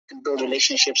can build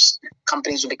relationships.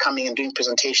 Companies will be coming and doing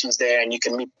presentations there, and you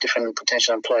can meet different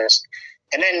potential employers.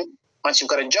 And then once you've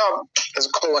got a job, there's a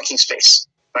co-working space,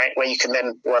 right, where you can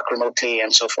then work remotely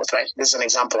and so forth, right? This is an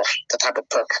example of the type of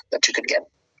perk that you could get.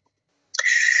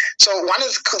 So one of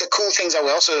the cool things that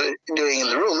we're also doing in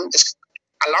the room is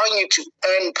allowing you to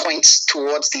earn points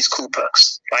towards these cool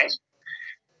perks, right?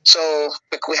 So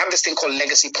we have this thing called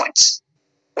legacy points,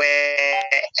 where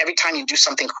every time you do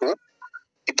something cool,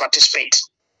 you participate,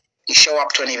 you show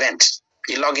up to an event,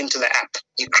 you log into the app,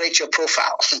 you create your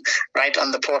profile, right,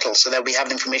 on the portal so that we have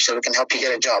the information that we can help you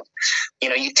get a job.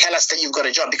 You tell us that you've got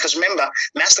a job, because remember,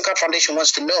 MasterCard Foundation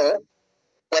wants to know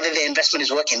whether the investment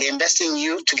is working. They're investing in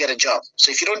you to get a job.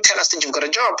 So if you don't tell us that you've got a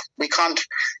job, we can't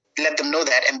let them know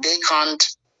that, and they can't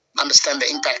understand the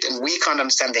impact, and we can't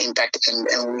understand the impact,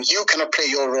 and you cannot play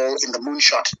your role in the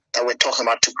moonshot that we're talking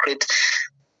about to create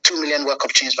 2 million work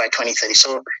opportunities by 2030.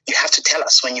 So you have to tell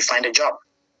us when you find a job,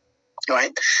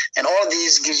 right? And all of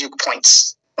these gives you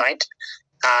points, right?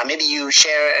 Maybe you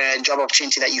share a job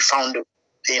opportunity that you found,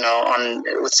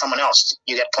 with someone else,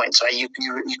 you get points, right? You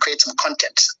create some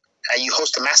content. You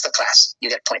host a masterclass, you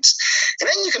get points. And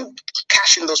then you can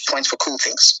cash in those points for cool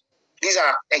things. These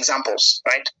are examples,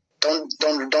 right? Don't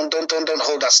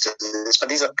hold us to this, but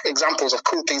these are examples of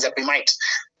cool things that we might.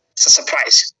 It's a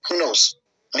surprise. Who knows?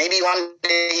 Maybe one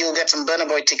day you'll get some Burna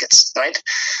Boy tickets, right?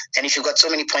 And if you've got so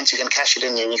many points, you can cash it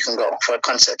in and you can go for a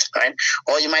concert, right?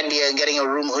 Or you might be getting a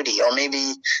room hoodie, or maybe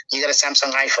you get a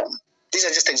Samsung iPhone. These are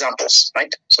just examples,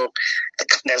 right? So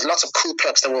there's lots of cool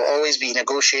perks that we'll always be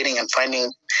negotiating and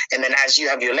finding. And then as you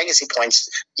have your legacy points,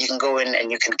 you can go in and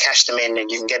you can cash them in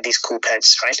and you can get these cool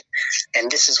pets, right?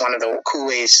 And this is one of the cool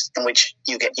ways in which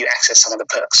you access some of the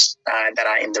perks that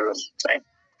are in the room, right?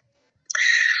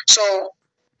 So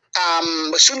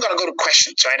we're soon going to go to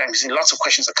questions, right? I see lots of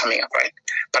questions are coming up, right?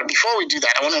 But before we do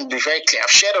that, I want to be very clear. I've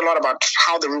shared a lot about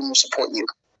how the room will support you.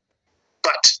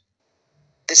 But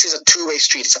this is a two-way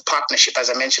street. It's a partnership, as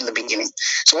I mentioned in the beginning.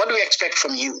 So what do we expect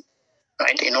from you,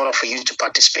 right, in order for you to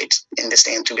participate in this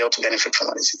thing and to be able to benefit from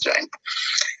what this is, right?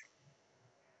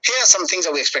 Here are some things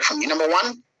that we expect from you. Number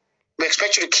one, we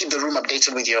expect you to keep the room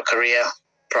updated with your career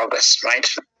progress, right?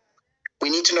 We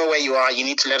need to know where you are. You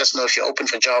need to let us know if you're open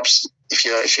for jobs, if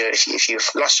you've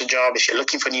lost your job, if you're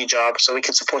looking for a new job, so we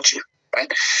can support you, right?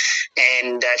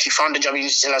 And if you found a job, you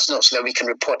need to tell us no so that we can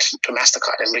report to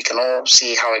MasterCard and we can all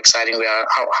see how exciting we are,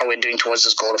 how we're doing towards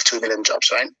this goal of 2 million jobs,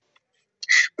 right?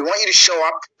 We want you to show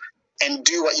up and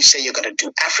do what you say you're going to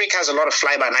do. Africa has a lot of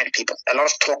fly-by-night people, a lot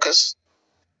of talkers,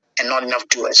 and not enough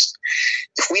doers.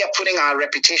 If we are putting our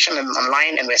reputation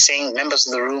online and we're saying members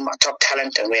of the room are top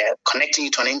talent and we're connecting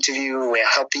you to an interview, we're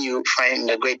helping you find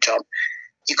a great job,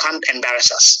 you can't embarrass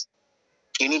us.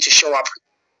 You need to show up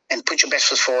and put your best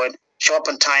foot forward, show up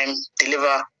on time,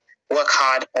 deliver, work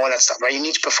hard, all that stuff, right? You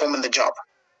need to perform in the job.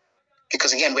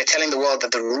 Because again, we're telling the world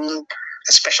that the room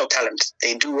has special talent.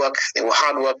 They do work, they will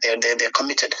hard work, they're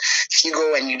committed. If you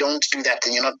go and you don't do that,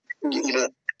 then you're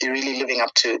really living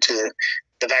up to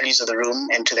the values of the room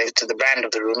and to the brand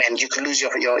of the room, and you can lose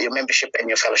your membership and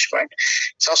your fellowship, right?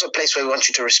 It's also a place where we want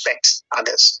you to respect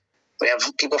others. We have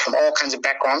people from all kinds of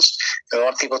backgrounds. We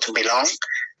want people to belong.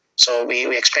 So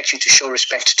we expect you to show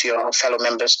respect to your fellow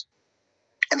members.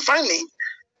 And finally,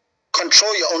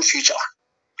 control your own future.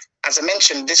 As I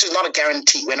mentioned, this is not a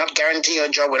guarantee. We're not guaranteeing your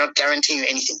job. We're not guaranteeing you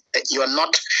anything. That you are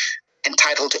not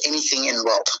entitled to anything in the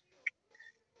world.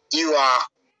 You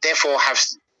therefore have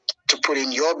to put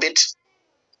in your bit.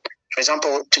 For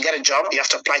example, to get a job, you have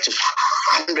to apply to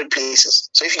 100 places.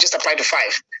 So if you just apply to 5,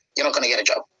 you're not going to get a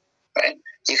job, right?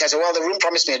 You can say, well, the room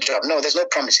promised me a job. No, there's no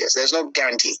promises. There's no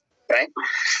guarantee, right?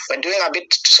 We're doing our bit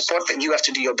to support, but you have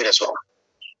to do your bit as well.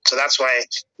 So that's why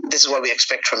this is what we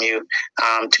expect from you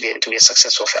to be a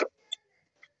successful fellow.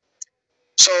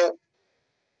 So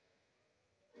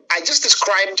I just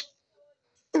described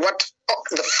what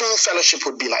the full fellowship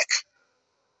would be like.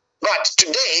 But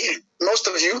today, most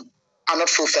of you are not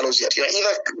full fellows yet. You're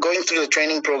either going through the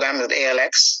training program with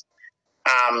ALX,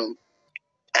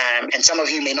 and some of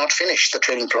you may not finish the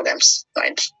training programs,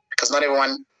 right? Because not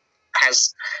everyone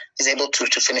is able to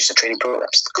finish the training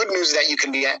programs. The good news is that you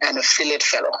can be an affiliate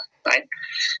fellow, right?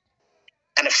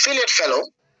 An affiliate fellow,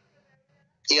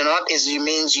 you're not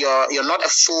a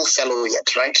full fellow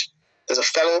yet, right? There's a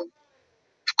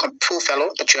full fellow,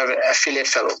 but you have an affiliate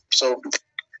fellow. So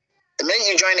the minute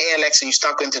you join ALX and you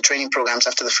start going to training programs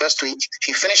after the first week, if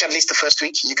you finish at least the first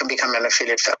week, you can become an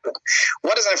affiliate fellow.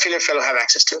 What does an affiliate fellow have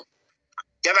access to?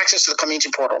 You have access to the community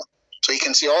portal. So you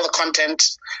can see all the content,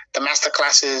 the master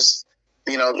classes,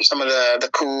 some of the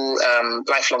cool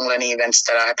lifelong learning events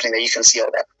that are happening there. You can see all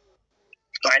that.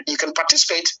 right? You can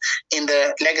participate in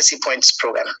the Legacy Points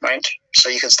program, right? So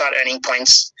you can start earning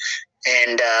points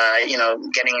and,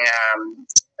 getting,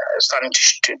 starting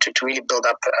to really build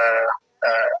up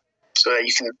so that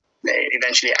you can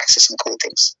eventually access some cool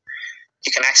things.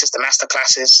 You can access the master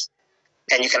classes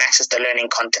and you can access the learning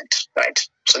content, right?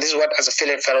 So this is what, as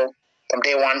affiliate fellow, from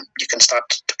day one, you can start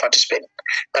to participate.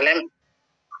 But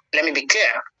let me be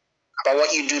clear about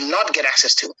what you do not get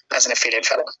access to as an affiliate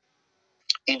fellow.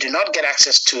 You do not get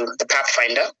access to the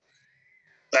Pathfinder.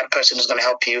 That person is going to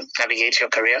help you navigate your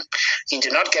career. You do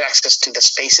not get access to the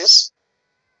spaces.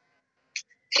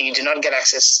 And you do not get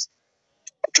access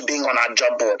to being on our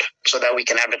job board so that we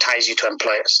can advertise you to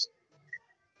employers.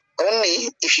 Only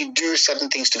if you do certain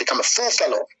things to become a full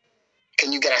fellow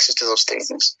can you get access to those 3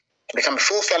 things. To become a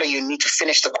full fellow, you need to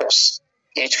finish the course.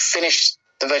 You need to finish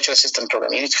the virtual assistant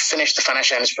program. You need to finish the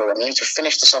financial analyst program. You need to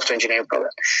finish the software engineering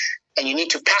program. And you need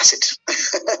to pass it,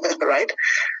 right?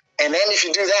 And then if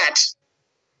you do that,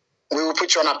 we will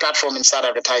put you on our platform and start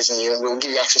advertising you. We will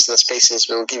give you access to the spaces.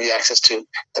 We will give you access to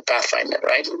the Pathfinder,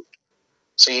 right?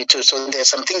 So there's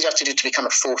some things you have to do to become a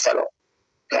full fellow,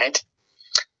 right?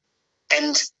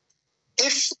 And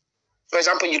if, for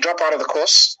example, you drop out of the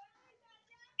course,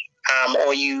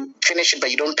 or you finish it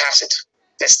but you don't pass it,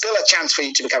 there's still a chance for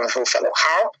you to become a full fellow.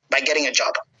 How? By getting a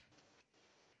job,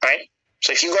 right?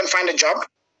 So if you go and find a job,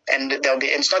 and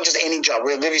it's not just any job.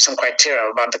 We'll give you some criteria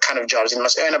about the kind of jobs. It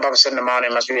must earn above a certain amount.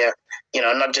 It must be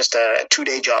not just a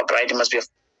 2-day job, right? It must be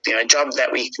a job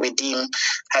that we deem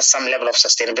has some level of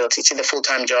sustainability. It's either a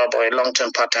full-time job or a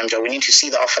long-term part-time job. We need to see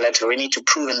the offer letter. We need to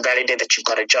prove and validate that you've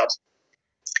got a job.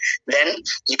 Then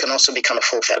you can also become a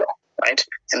full fellow, right?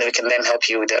 And then we can then help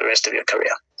you with the rest of your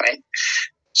career, right?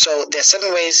 So there are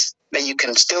certain ways that you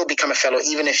can still become a fellow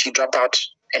even if you drop out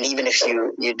and even if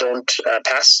you don't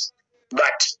pass.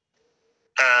 But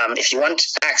if you want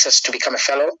access to become a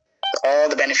fellow, all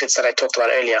the benefits that I talked about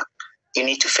earlier, you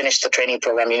need to finish the training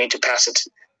program, you need to pass it,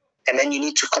 and then you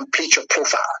need to complete your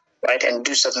profile, right, and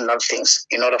do certain other things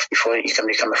in order before you can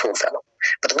become a full fellow.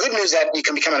 But the good news is that you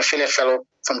can become an affiliate fellow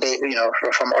from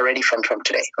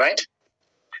today, right?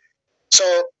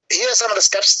 So here are some of the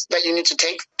steps that you need to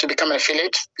take to become an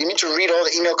affiliate. You need to read all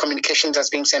the email communications that's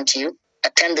being sent to you,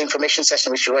 attend the information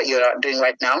session, which is what you're doing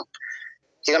right now.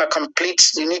 You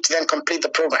need to then complete the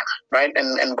program, right,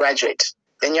 and graduate.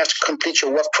 Then you have to complete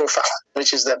your work profile,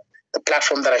 which is the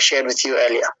platform that I shared with you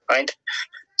earlier, right?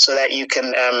 So that you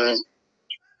can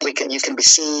be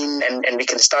seen and we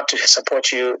can start to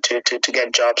support you to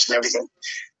get jobs and everything.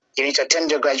 You need to attend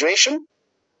your graduation.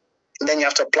 And then you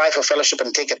have to apply for fellowship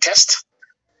and take a test.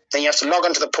 Then you have to log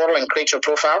onto the portal and create your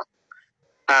profile.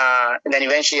 And then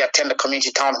eventually attend a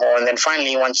community town hall, and then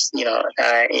finally, once you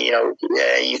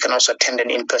can also attend an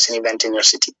in-person event in your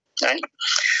city. Right?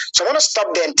 So I want to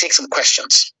stop there and take some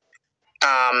questions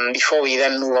before we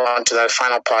then move on to the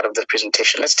final part of the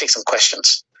presentation. Let's take some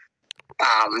questions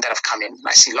that have come in.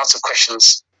 I see lots of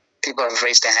questions. People have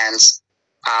raised their hands.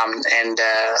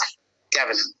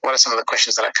 Gavin, what are some of the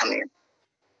questions that are coming in?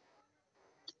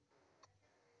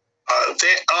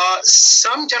 There are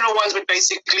some general ones, but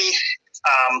basically,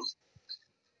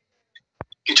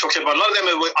 you're talking about a lot of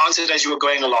them were answered as you were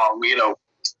going along.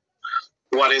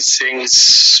 What is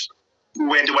things?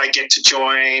 When do I get to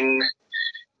join?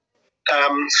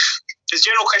 There's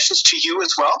general questions to you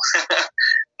as well.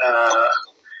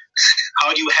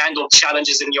 How do you handle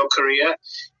challenges in your career?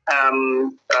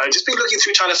 I've just been looking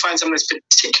through trying to find something that's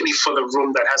particularly for the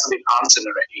room that hasn't been answered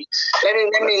already.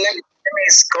 Let me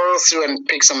scroll through and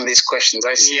pick some of these questions.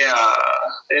 I see. Yeah,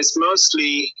 it's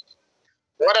mostly...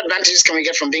 What advantages can we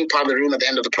get from being part of the room at the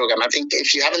end of the program? I think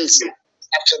if you haven't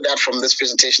captured that from this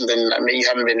presentation, then you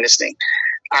haven't been listening.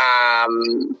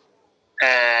 And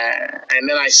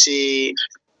then I see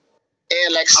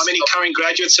ALX. How many current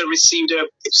graduates have received a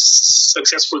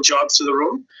successful job through the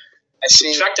room? I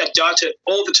see. Track that data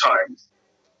all the time.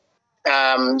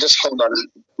 Just hold on.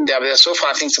 So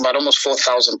far, I think it's about almost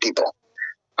 4,000 people.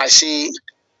 I see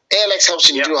ALX helps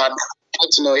you do hard. I'd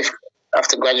like to know if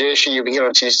after graduation you'll be given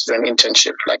a chance to do an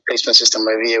internship, like placement system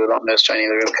where VA without nurse joining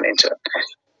the room can intern.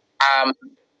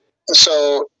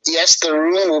 So yes, the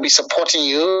room will be supporting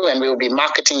you and we will be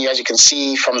marketing you, as you can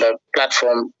see from the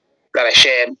platform that I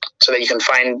shared, so that you can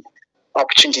find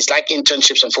opportunities like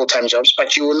internships and full-time jobs,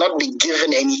 but you will not be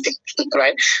given anything,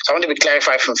 right? So I want to be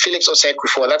clarified from Felix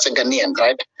Osekwifo, that's a Ghanaian,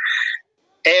 right?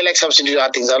 ALX helps you do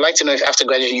other things. I'd like to know if after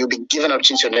graduation you'll be given an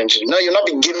opportunity to internship. No, you'll not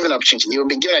be given an opportunity. You'll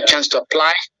be given a chance to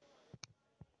apply,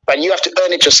 but you have to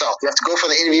earn it yourself. You have to go for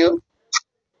the interview,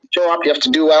 show up, you have to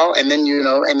do well, and then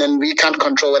and then we can't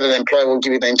control whether the employer will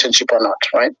give you the internship or not,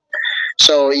 right?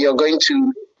 So you're going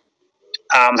to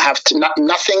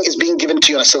nothing is being given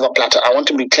to you on a silver platter. I want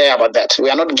to be clear about that. We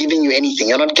are not giving you anything.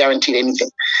 You're not guaranteed anything.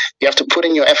 You have to put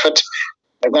in your effort.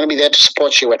 We're going to be there to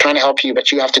support you. We're trying to help you,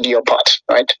 but you have to do your part,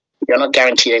 right? You're not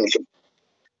guaranteed anything.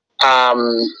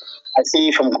 I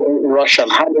see from Roshan,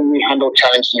 how do you handle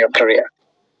challenge in your career?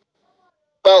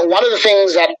 Well, one of the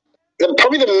things that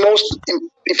probably the most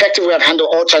effective way I've handled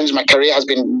all challenges in my career has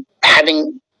been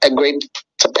having a great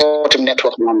supportive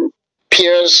network around me.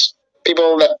 Peers,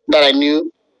 people that I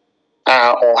knew,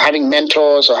 or having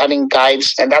mentors or having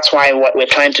guides. And that's why what we're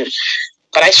trying to,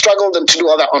 but I struggled to do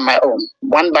all that on my own.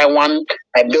 One by one,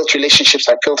 I built relationships.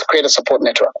 I built to create a support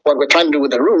network. What we're trying to do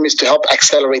with the room is to help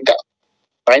accelerate that,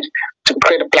 right? To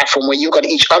create a platform where you've got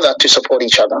each other to support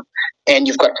each other. And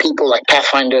you've got people like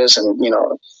Pathfinders and,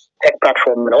 tech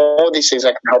platform and all these things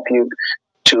that can help you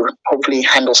to hopefully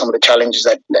handle some of the challenges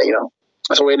that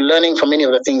so we're learning from many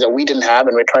of the things that we didn't have,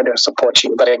 and we're trying to support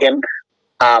you. But again,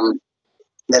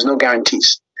 there's no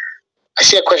guarantees. I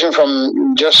see a question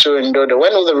from Joshua and Dodo.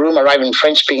 When will the room arrive in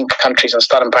French-speaking countries and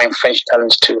start applying French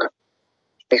talents too?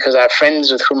 Because I have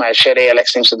friends with whom I shared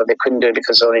ALX things so that they couldn't do it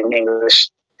because they're only in English.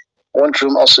 Won't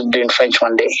room also do in French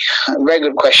one day? Very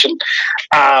good question.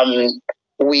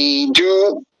 We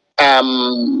do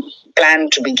plan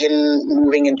to begin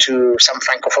moving into some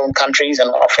Francophone countries and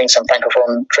offering some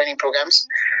Francophone training programs.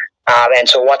 And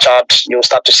so watch out, you'll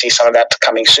start to see some of that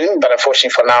coming soon. But unfortunately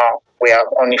for now, we are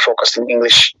only focused in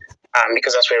English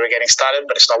because that's where we're getting started,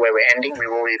 but it's not where we're ending. We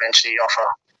will eventually offer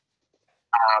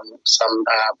some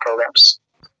programs.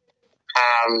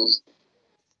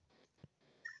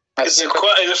 There's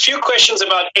a few questions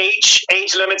about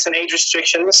age limits and age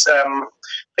restrictions that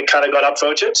kind of got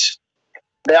upvoted.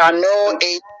 There are no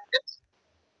age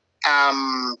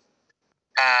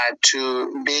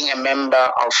to being a member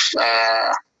of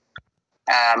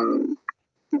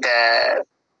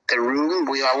the room.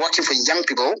 We are working for young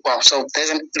people. Well, so there's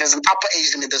an upper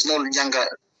age limit. There's no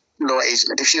lower age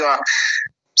limit. If you are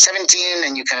 17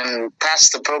 and you can pass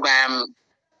the program,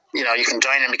 you can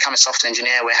join and become a software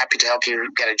engineer. We're happy to help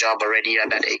you get a job already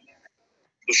at that age.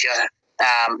 If you're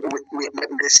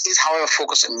this is, however,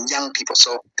 focused on young people.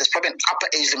 So there's probably an upper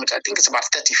age limit. I think it's about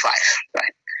 35,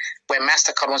 right? Where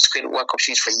MasterCard wants to create work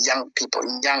opportunities for young people,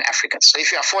 young Africans. So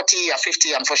if you are 40 or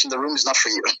 50, unfortunately, the room is not for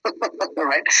you,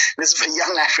 right? This is for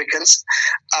young Africans.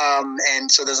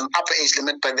 And so there's an upper age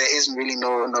limit, but there isn't really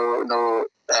no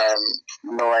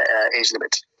age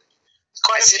limit.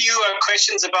 Quite a few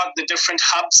questions about the different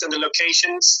hubs and the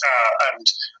locations,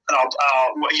 and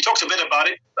you talked a bit about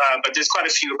it, but there's quite a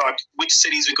few about which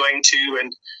cities we're going to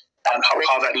and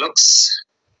how that looks.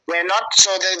 We're not, so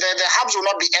the hubs will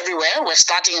not be everywhere. We're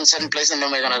starting in certain places and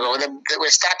then we're going to go. We're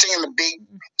starting in the big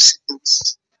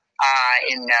cities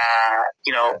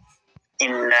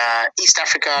in East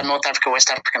Africa, North Africa,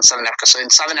 West Africa, and Southern Africa. So in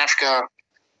Southern Africa,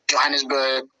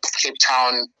 Johannesburg, Cape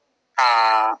Town,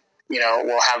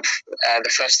 we'll have the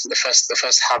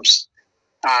first hubs.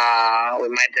 We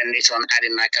might then later on add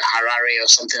in like a Harare or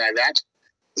something like that.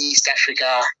 East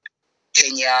Africa,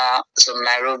 Kenya, so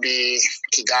Nairobi,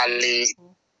 Kigali,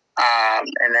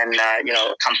 and then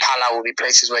Kampala will be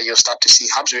places where you'll start to see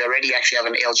hubs. We already actually have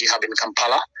an ALG hub in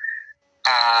Kampala,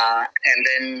 and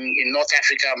then in North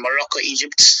Africa, Morocco,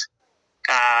 Egypt,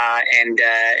 and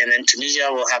then Tunisia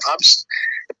will have hubs,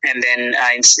 and then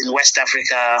in West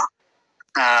Africa.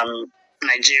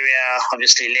 Nigeria,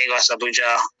 obviously Lagos,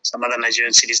 Abuja, some other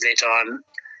Nigerian cities later on,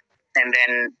 and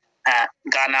then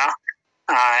Ghana,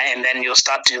 and then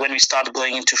when we start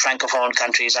going into Francophone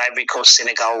countries, Ivory Coast,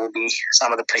 Senegal will be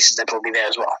some of the places that will be there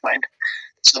as well, right?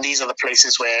 So these are the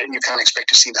places where you can expect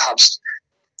to see the hubs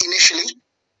initially.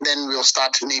 Then we'll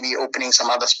start maybe opening some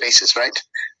other spaces, right?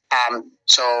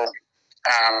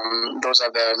 Those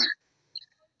are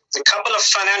a couple of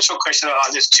financial questions.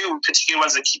 There's two particular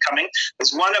ones that keep coming.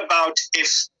 There's one about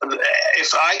if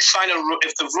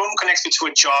the room connects me to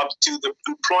a job, do the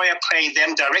employer pay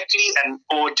them directly,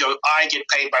 or do I get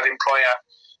paid by the employer?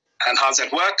 And how does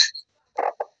that work?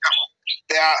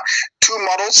 There are two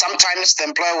models. Sometimes the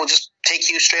employer will just take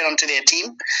you straight onto their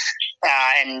team,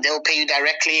 and they'll pay you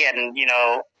directly, and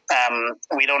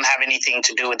we don't have anything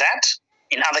to do with that.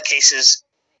 In other cases,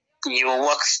 you will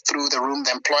work through the room.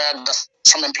 The employer does.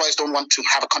 Some employers don't want to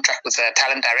have a contract with their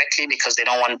talent directly because they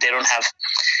don't have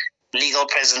legal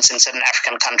presence in certain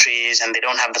African countries, and they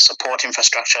don't have the support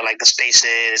infrastructure like the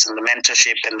spaces and the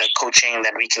mentorship and the coaching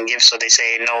that we can give. So they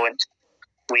say, no,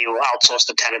 we will outsource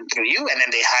the talent through you, and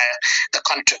then they hire the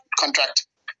contract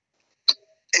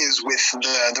is with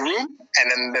the room,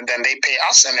 and then they pay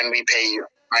us, and then we pay you,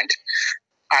 right?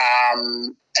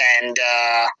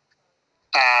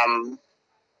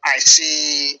 I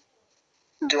see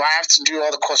do I have to do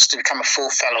all the courses to become a full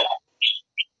fellow?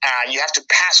 You have to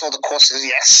pass all the courses,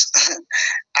 yes,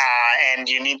 and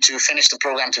you need to finish the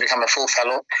program to become a full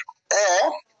fellow,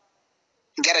 or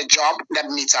get a job that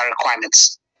meets our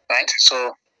requirements, right?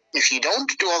 So if you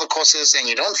don't do all the courses and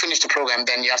you don't finish the program,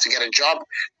 then you have to get a job,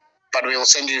 but we will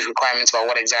send you requirements about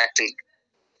what exactly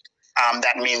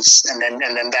that means, and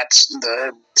then that's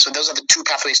so those are the two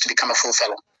pathways to become a full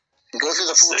fellow. You go through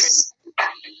the full training,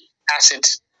 pass it,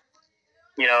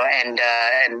 and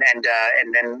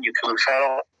then you become a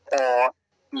fellow, or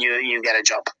you get a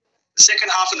job. The second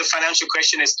half of the financial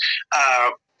question is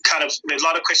there's a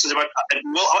lot of questions about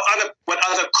what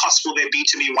other costs will there be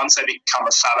to me once I become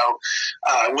a fellow?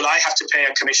 Will I have to pay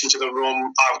a commission to the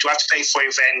room? Do I have to pay for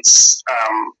events?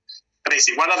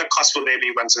 Basically, what other costs will there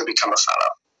be once I become a fellow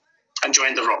and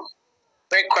join the room?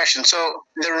 Great question. So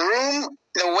the room,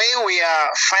 the way we are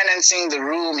financing the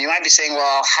room, you might be saying,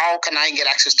 well, how can I get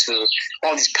access to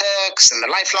all these perks and the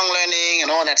lifelong learning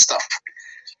and all that stuff?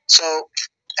 So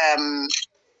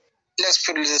let's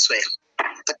put it this way.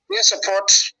 The career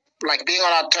support, like being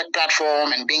on our tech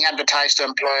platform and being advertised to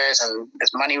employers, and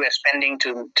there's money we're spending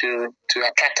to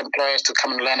attract employers to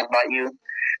come and learn about you,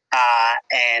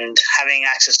 and having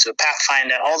access to a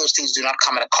Pathfinder, all those things do not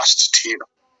come at a cost to you.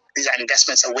 These are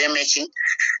investments that we're making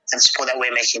and support that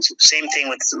we're making. Same thing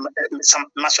with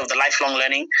much of the lifelong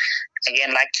learning.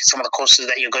 Again, like some of the courses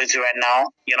that you're going through right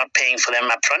now, you're not paying for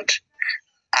them up front.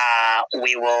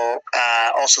 We will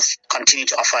also continue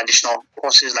to offer additional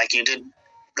courses like you did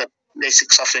the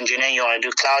basic software engineering. You want to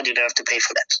do cloud, you don't have to pay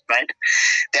for that, right?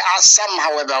 There are some,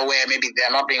 however, where maybe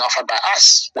they're not being offered by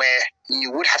us, where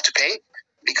you would have to pay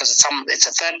because it's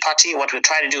a third party. What we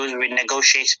try to do is we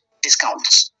negotiate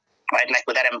discounts, right? Like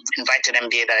with that invited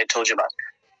MBA that I told you about.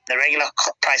 The regular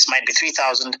price might be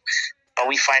 $3,000, but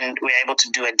we find we're able to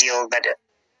do a deal that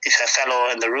if you're a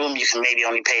fellow in the room, you can maybe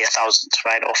only pay $1,000,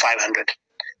 right, or $500.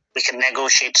 We can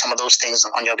negotiate some of those things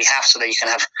on your behalf so that you can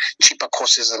have cheaper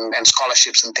courses and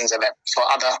scholarships and things like that for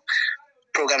other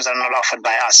programs that are not offered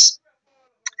by us.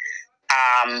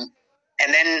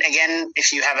 And then again,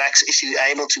 if you are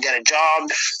able to get a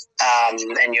job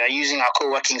and you are using our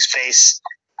co-working space,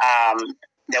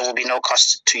 there will be no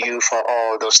cost to you for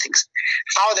all those things.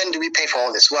 How then do we pay for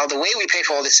all this? Well, the way we pay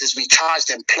for all this is we charge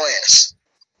the employers,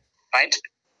 right?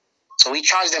 So we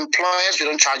charge the employers, we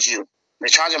don't charge you. We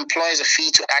charge employers a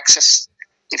fee to access.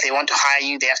 If they want to hire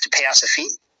you, they have to pay us a fee.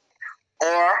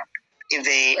 Or if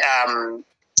they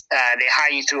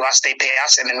hire you through us, they pay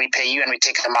us, and then we pay you, and we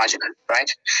take the margin,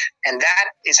 right? And that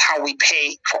is how we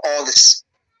pay for all this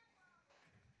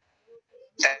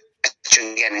that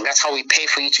you're getting. That's how we pay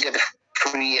for you to get the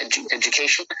free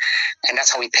education, and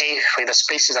that's how we pay for the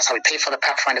spaces. That's how we pay for the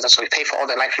Pathfinders. That's how we pay for all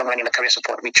the lifelong learning, the career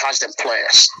support. We charge the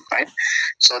employers, right?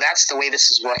 So that's the way this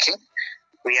is working.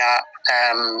 We are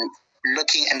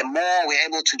looking, and the more we're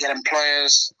able to get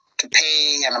employers to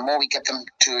pay, and the more we get them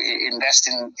to invest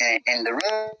in the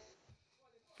room,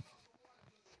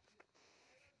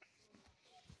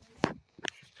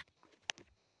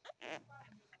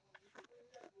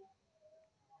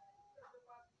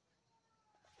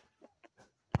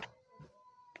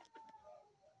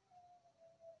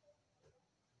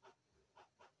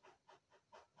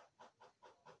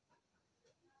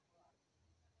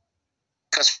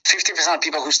 because 50% of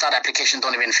people who start application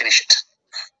don't even finish it,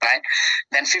 right?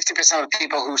 Then 50% of the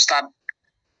people who start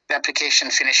the application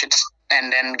finish it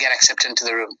and then get accepted into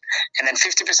the room. And then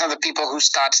 50% of the people who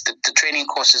start the training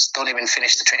courses don't even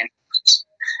finish the training courses.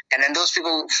 And then those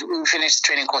people who finish the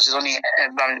training courses, only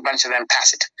a bunch of them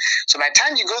pass it. So by the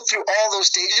time you go through all those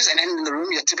stages and end in the room,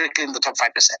 you're typically in the top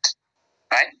 5%,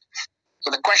 right?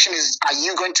 So the question is, are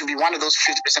you going to be one of those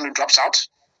 50% who drops out,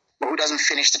 or who doesn't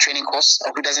finish the training course,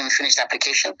 or who doesn't finish the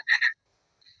application?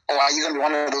 Or are you going to be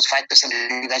one of those 5%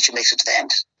 who eventually makes it to the end?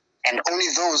 And only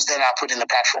those that are put in the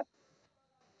platform.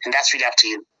 And that's really up to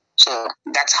you. So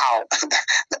that's how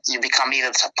you become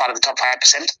either part of the top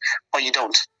 5% or you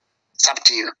don't. It's up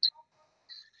to you.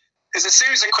 There's a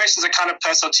series of questions that are kind of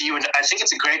personal to you, and I think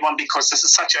it's a great one because this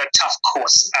is such a tough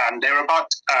course. They're about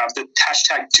the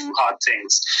hashtag do hard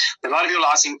things. A lot of people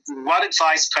are asking, what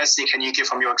advice personally can you give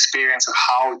from your experience of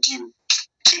how do you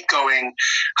keep going?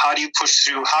 How do you push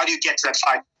through? How do you get to that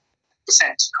 5%?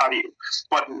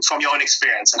 From your own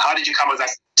experience, and how did you come with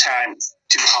that term,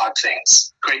 do hard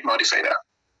things? Great motivator.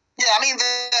 Yeah, I mean,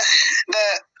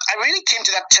 I really came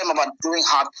to that term about doing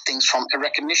hard things from a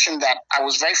recognition that I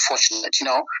was very fortunate,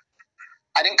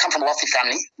 I didn't come from a wealthy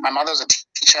family. My mother was a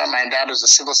teacher. My dad was a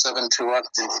civil servant who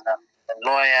worked as a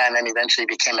lawyer and then eventually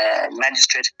became a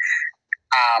magistrate.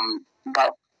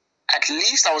 But at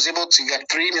least I was able to get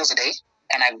 3 meals a day,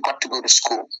 and I got to go to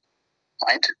school.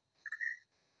 right?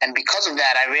 And because of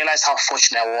that, I realized how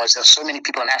fortunate I was. There were so many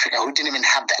people in Africa who didn't even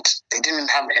have that. They didn't even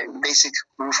have a basic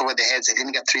roof over their heads. They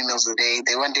didn't get 3 meals a day.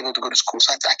 They weren't able to go to school.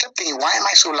 So I kept thinking, why am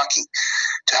I so lucky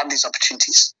to have these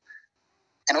opportunities?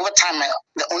 And over time,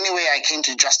 the only way I came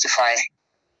to justify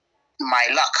my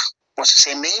luck was to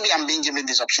say, maybe I'm being given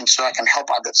these opportunities so I can help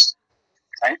others,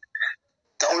 right?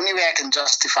 The only way I can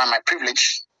justify my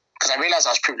privilege, because I realized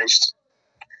I was privileged,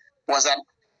 was that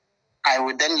I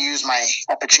would then use my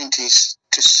opportunities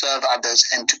to serve others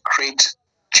and to create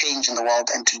change in the world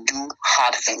and to do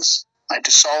hard things, right?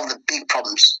 To solve the big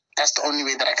problems. That's the only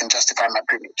way that I can justify my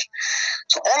privilege.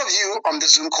 So all of you on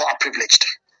this Zoom call are privileged.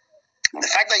 The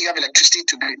fact that you have electricity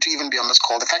to even be on this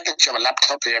call, the fact that you have a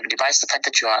laptop, you have a device, the fact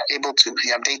that you are able to,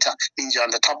 you have data, means you're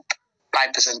on the top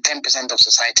 5%, 10% of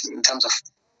society in terms of,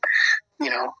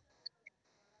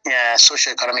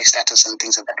 socioeconomic status and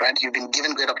things like that, right? You've been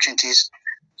given great opportunities.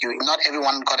 Not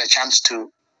everyone got a chance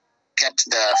to get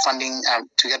the funding,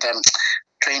 to get the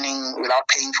training without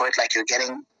paying for it, like you're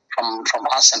getting from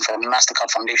us and from the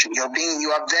MasterCard Foundation. You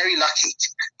are very lucky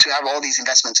to have all these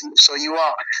investments in you. So you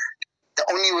are, the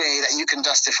only way that you can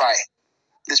justify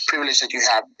this privilege that you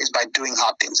have is by doing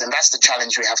hard things. And that's the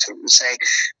challenge we have to say,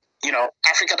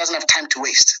 Africa doesn't have time to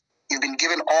waste. You've been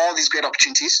given all these great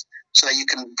opportunities so that you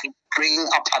can bring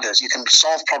up others. You can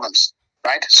solve problems,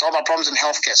 right? Solve our problems in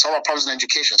healthcare, solve our problems in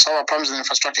education, solve our problems in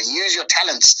infrastructure. Use your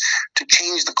talents to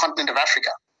change the continent of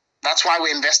Africa. That's why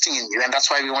we're investing in you, and that's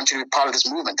why we want you to be part of this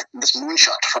movement, this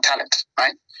moonshot for talent,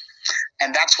 right?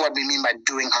 And that's what we mean by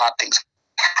doing hard things.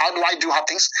 How do I do hard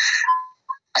things?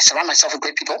 I surround myself with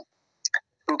great people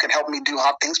who can help me do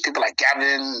hard things, people like Gavin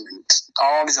and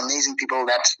all these amazing people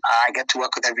that I get to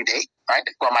work with every day, right?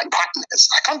 Who are my partners.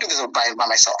 I can't do this by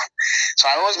myself. So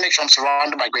I always make sure I'm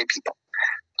surrounded by great people.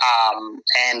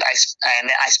 And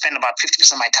I spend about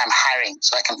 50% of my time hiring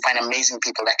so I can find amazing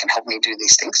people that can help me do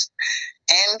these things.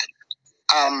 And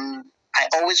I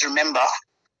always remember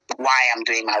why I'm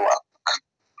doing my work.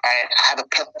 I have a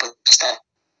purpose that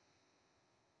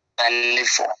I live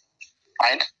for,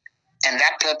 right? And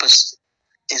that purpose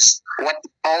is what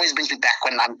always brings me back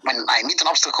when I meet an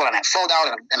obstacle and I fall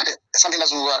down and something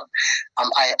doesn't work.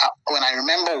 When I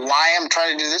remember why I'm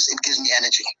trying to do this, it gives me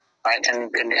energy, right? And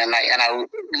I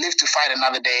live to fight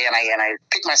another day, and I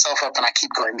pick myself up and I keep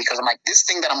going, because I'm like, this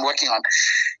thing that I'm working on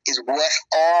is worth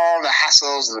all the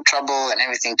hassles and the trouble and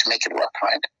everything to make it work,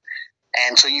 right?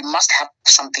 And so you must have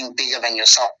something bigger than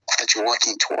yourself that you're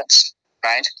working towards,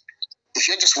 right? If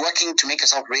you're just working to make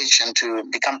yourself rich and to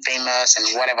become famous and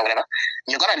whatever,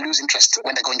 you're going to lose interest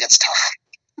when the going gets tough,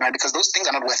 right? Because those things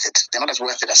are not worth it. They're not as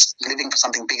worth it as living for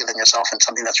something bigger than yourself and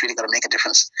something that's really going to make a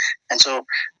difference. And so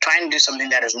try and do something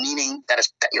that has meaning, that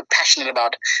you're passionate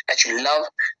about, that you love,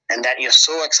 and that you're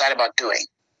so excited about doing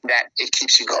that it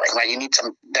keeps you going, right? You need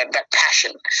that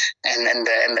passion and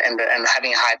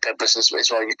having a high purpose as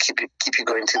well. You keep you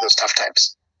going through those tough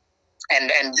times.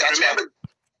 And that's why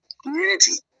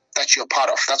community that you're part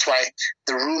of. That's why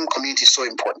the room community is so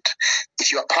important.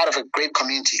 If you are part of a great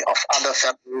community of other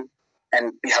fellow,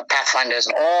 and you have pathfinders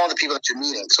and all the people that you're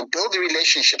meeting, so build the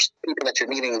relationships with people that you're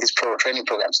meeting in these training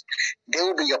programs. They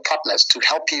will be your partners to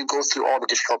help you go through all the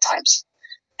difficult times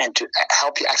and to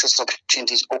help you access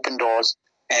opportunities, open doors,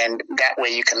 and that way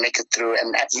you can make it through,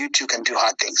 and that you too can do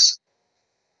hard things.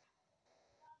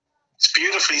 It's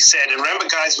beautifully said. And remember,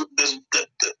 guys,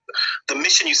 the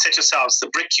mission you set yourselves, the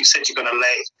brick you said you're going to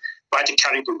lay, right in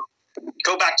Caribou.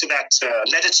 Go back to that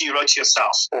letter you wrote to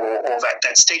yourself, or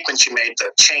that statement you made,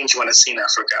 the change you want to see in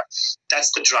Africa.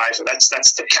 That's the driver. That's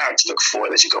the carrot to look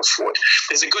for as you go forward.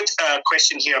 There's a good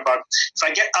question here about, if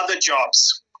I get other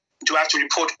jobs, do I have to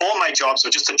report all my jobs or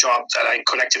just the job that I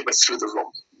connected with through the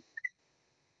room?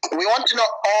 We want to know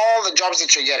all the jobs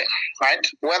that you're getting, right?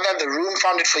 Whether the room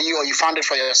found it for you or you found it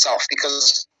for yourself,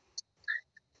 because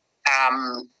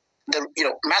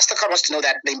MasterCard wants to know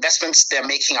that the investments they're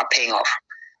making are paying off.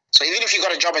 So even if you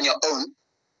got a job on your own,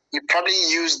 you probably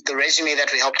used the resume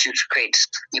that we helped you to create.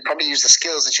 You probably used the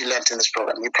skills that you learned in this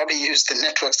program. You probably used the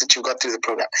networks that you got through the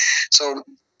program. So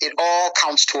it all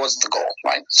counts towards the goal,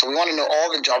 right? So we want to know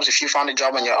all the jobs. If you found a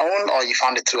job on your own, or you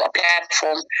found it through our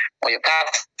platform, or your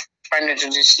pathfinder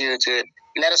introduced you to it,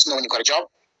 let us know when you got a job,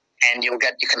 and you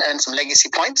can earn some legacy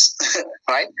points,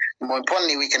 right? More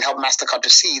importantly, we can help MasterCard to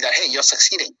see that, hey, you're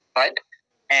succeeding, right?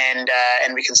 And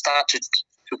we can start to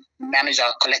manage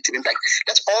our collective impact.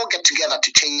 Let's all get together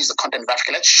to change the content of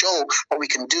Africa. Let's show what we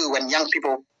can do when young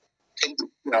people take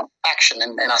action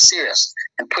and are serious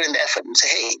and put in the effort and say,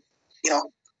 hey,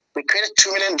 we created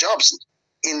 2 million jobs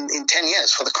in 10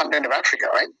 years for the continent of Africa,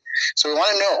 right? So we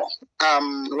want to know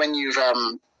when you've,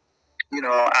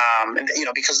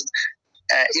 because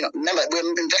remember, we're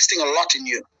investing a lot in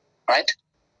you, right?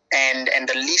 And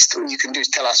the least you can do is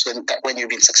tell us when you've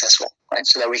been successful, right?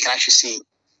 So that we can actually see,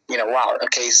 wow,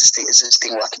 okay, is this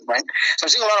thing working, right? So I'm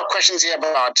seeing a lot of questions here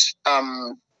about,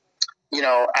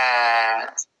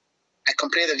 I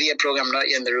completed the VA program, not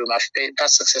yet in the room. I've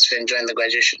passed successfully and joined the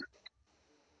graduation.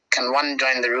 Can one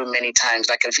join the room many times,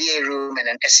 like a VA room and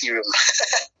an SE room?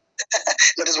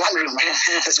 No, there's one room.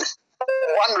 There's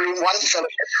one room, one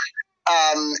fellowship.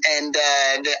 And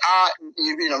there are,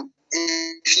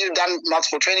 if you've done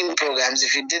multiple training programs,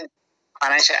 if you did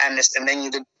financial analyst and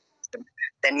then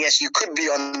then yes, you could be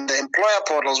on the employer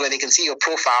portals where they can see your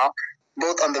profile,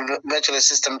 both on the virtual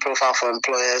assistant profile for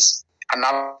employers,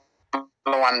 another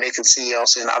one they can see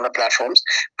also in other platforms.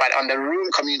 But on the room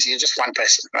community, you're just one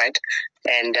person, right?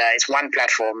 And it's one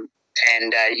platform.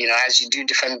 And, as you do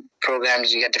different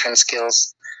programs, you get different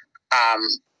skills,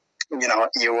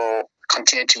 you will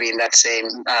continue to be in that same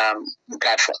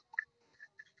platform.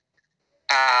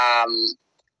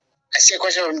 I see a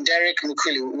question from Derek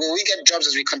Mukuli. Will we get jobs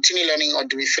as we continue learning, or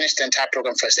do we finish the entire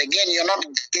program first? Again, you're not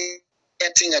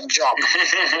getting a job.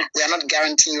 We are not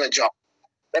guaranteeing you a job.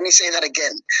 Let me say that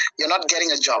again. You're not getting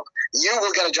a job. You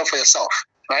will get a job for yourself,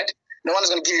 right? No one is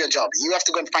going to give you a job. You have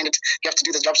to go and find it. You have to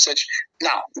do the job search.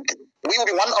 Now, we will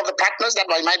be one of the partners that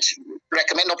I might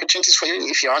recommend opportunities for you.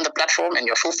 If you're on the platform and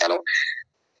you're a full fellow,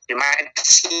 you might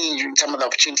see some of the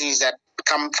opportunities that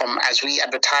come from as we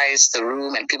advertise the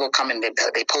room and people come and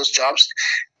they post jobs.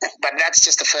 But that's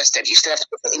just the first step. You still have to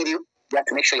go for the interview. You have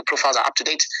to make sure your profiles are up to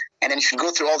date. And then if you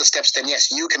go through all the steps, then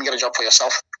yes, you can get a job for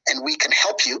yourself and we can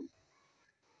help you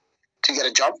to get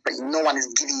a job, but no one is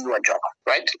giving you a job,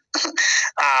 right?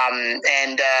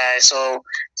 So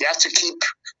you have to keep,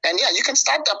 and yeah, you can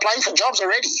start applying for jobs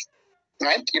already,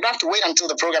 right? You don't have to wait until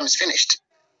the program is finished,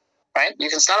 right? You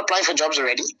can start applying for jobs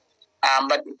already,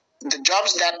 but the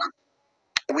jobs that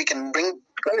we can bring,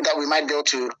 that we might be able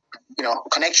to,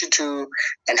 connect you to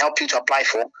and help you to apply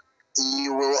for,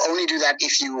 you will only do that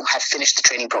if you have finished the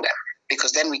training program,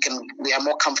 because then we are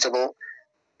more comfortable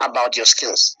about your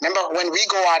skills. Remember, when we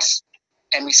go out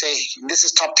and we say, this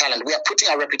is top talent, we are putting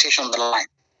our reputation on the line.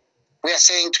 We are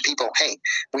saying to people, hey,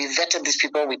 we vetted these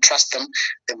people, we trust them,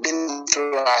 they've been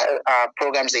through our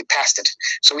programs, they passed it.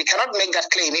 So we cannot make that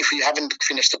claim if you haven't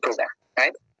finished the program,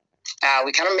 right?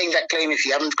 We cannot make that claim if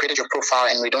you haven't created your profile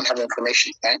and we don't have the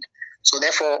information, right? So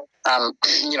therefore,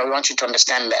 we want you to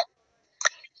understand that.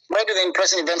 Where do the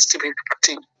in-person events typically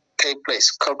take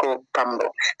place? Coco Pambo.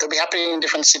 They'll be happening in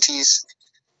different cities.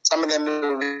 Some of them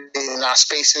will be in our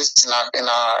spaces, in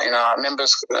our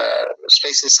members'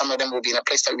 spaces. Some of them will be in a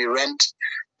place that we rent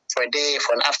for a day,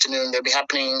 for an afternoon. They'll be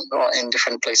happening in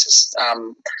different places.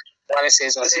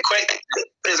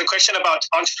 There's a question about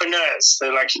entrepreneurs.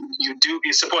 So, like,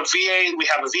 you support VA. We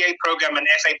have a VA program, an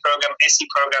FA program, SE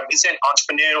program. Is there an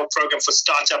entrepreneurial program for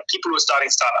people who are starting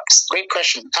startups? Great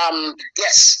question.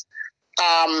 Yes.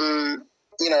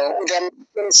 There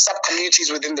are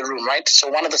sub-communities within the room, right? So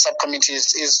one of the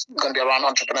sub-communities is going to be around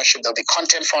entrepreneurship. There'll be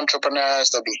content for entrepreneurs.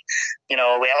 There'll be,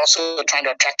 we're also trying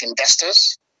to attract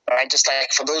investors, right? Just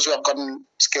like for those who have gotten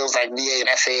skills like VA and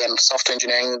FA and software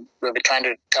engineering, we'll be trying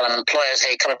to tell employers,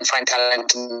 hey, come and find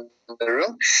talent in the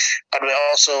room. But we're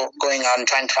also going out and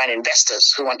trying to find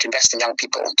investors who want to invest in young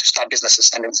people to start businesses.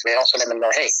 And we also let them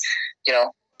know, hey,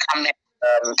 come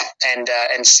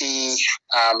and see,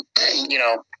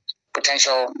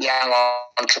 potential young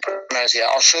entrepreneurs here.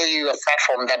 I'll show you a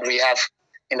platform that we have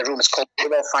in the room. It's called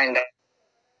Global Find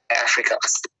Africa.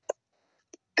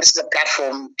 This is a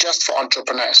platform just for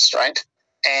entrepreneurs, right?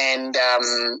 And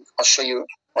I'll show you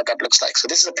what that looks like. So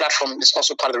this is a platform that's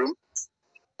also part of the room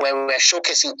where we're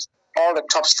showcasing all the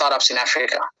top startups in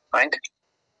Africa, right?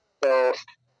 So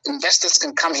investors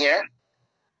can come here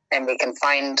and they can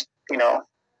find,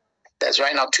 there's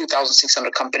right now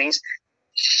 2,600 companies.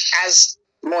 As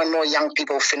more and more young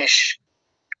people finish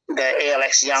the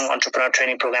ALX Young Entrepreneur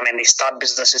Training Program and they start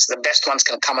businesses, the best ones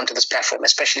can come onto this platform,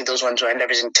 especially those ones who are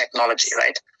leveraging technology,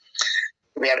 right?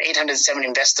 We have 807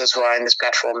 investors who are in this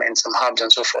platform and some hubs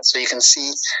and so forth. So you can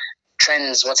see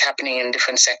trends, what's happening in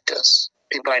different sectors.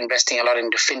 People are investing a lot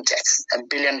into fintech. $1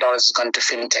 billion has gone to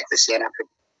fintech this year in Africa.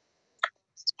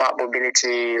 Smart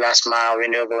mobility, last mile,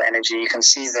 renewable energy. You can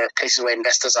see the places where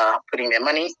investors are putting their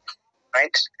money,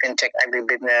 right? Fintech,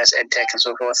 agribusiness, edtech, and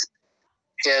so forth.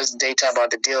 Here's data about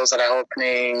the deals that are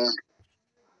opening.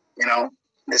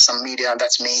 There's some media.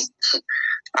 That's me.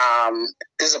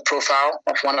 This is a profile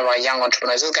of one of our young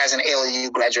entrepreneurs. This guy's an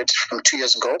ALU graduate from 2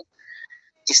 years ago.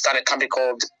 He started a company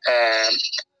called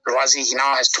Razi. He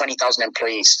now has 20,000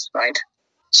 employees, right?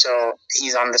 So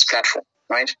he's on this platform,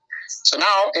 right? So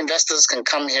now investors can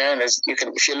come here, and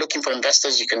if you're looking for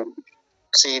investors, you can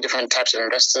see different types of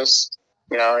investors.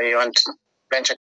 You want venture